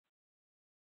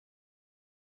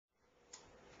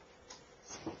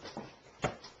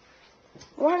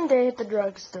One day at the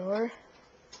drugstore.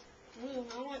 I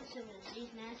want some of these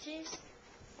matches.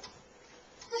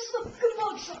 This is a good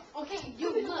mug shop. Okay,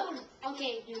 dude, look.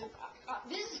 Okay, dude.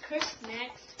 This is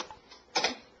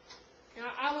cursedmaxx.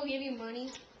 Now, I will give you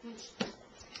money. Now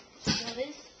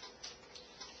this.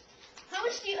 How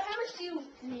much do you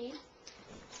need?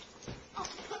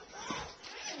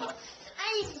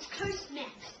 I need this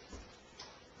cursedmaxx.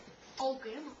 Oh,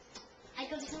 grandma. I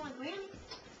go to my grandma.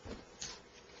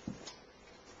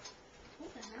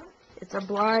 What the hell? It's a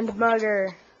blind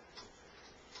mugger.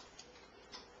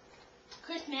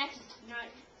 cursedmaxx is not.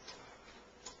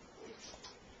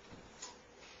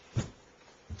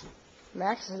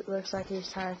 Max looks like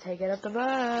he's trying to take it up the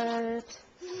butt.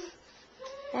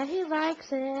 And he likes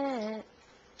it.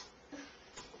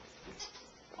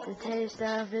 The taste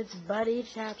of its buddy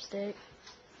chapstick.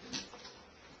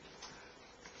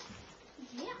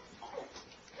 Yeah.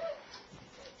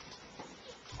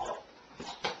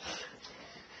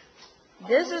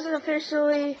 This is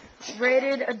officially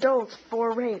rated adult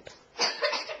for rape.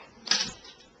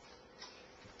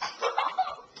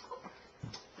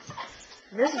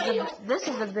 This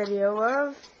is a video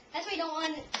of That's why you don't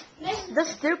want. The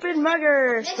Stupid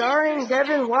Mugger, starring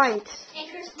Devin White And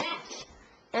cursedmaxx.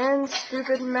 and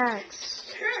Stupid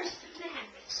Max.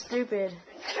 cursedmaxx. Stupid.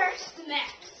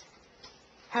 cursedmaxx.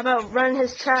 How about run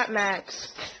his trap, Max?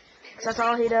 'Cause that's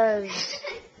all he does.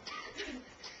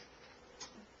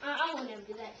 I will never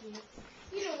do that to you.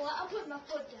 You know what? I'll put my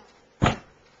foot down.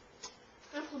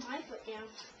 I'll put my foot down.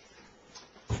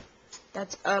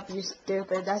 That's up, you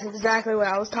stupid. That's exactly what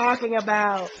I was talking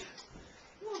about.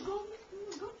 Come on, go.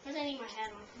 Because I need my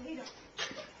hat on. Here you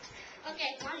go.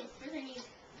 Okay, fine. Because I need.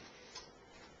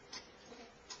 Okay.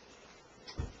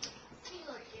 Hey,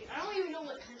 look, dude. I don't even know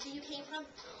what country you came from.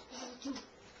 Oh, dude.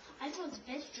 I found the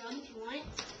best drug if you want it.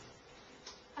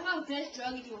 I found the best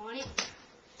drug if you want it.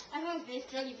 I found the best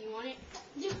drug if you want it.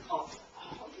 Dude, oh,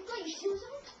 you got your shoes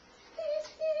on?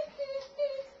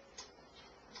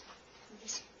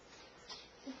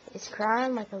 He's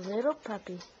crying like a little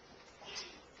puppy.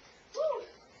 Woo.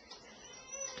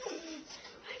 I'm the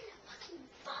fucking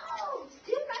balls,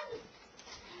 dude.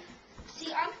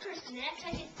 See, I'm cursedmaxx.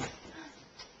 I can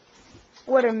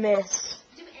What a miss.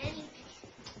 do anything.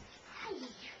 Hi.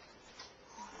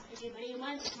 Everybody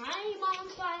wants time on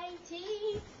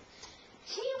fighting.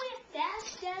 She went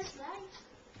fast as light.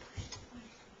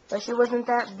 But she wasn't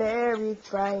that very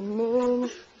frightening.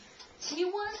 She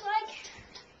was like.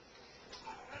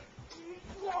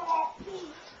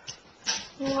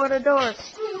 What a dork.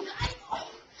 Screw you guys.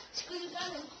 Screw you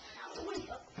guys.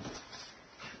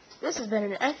 This has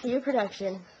been an FU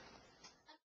production.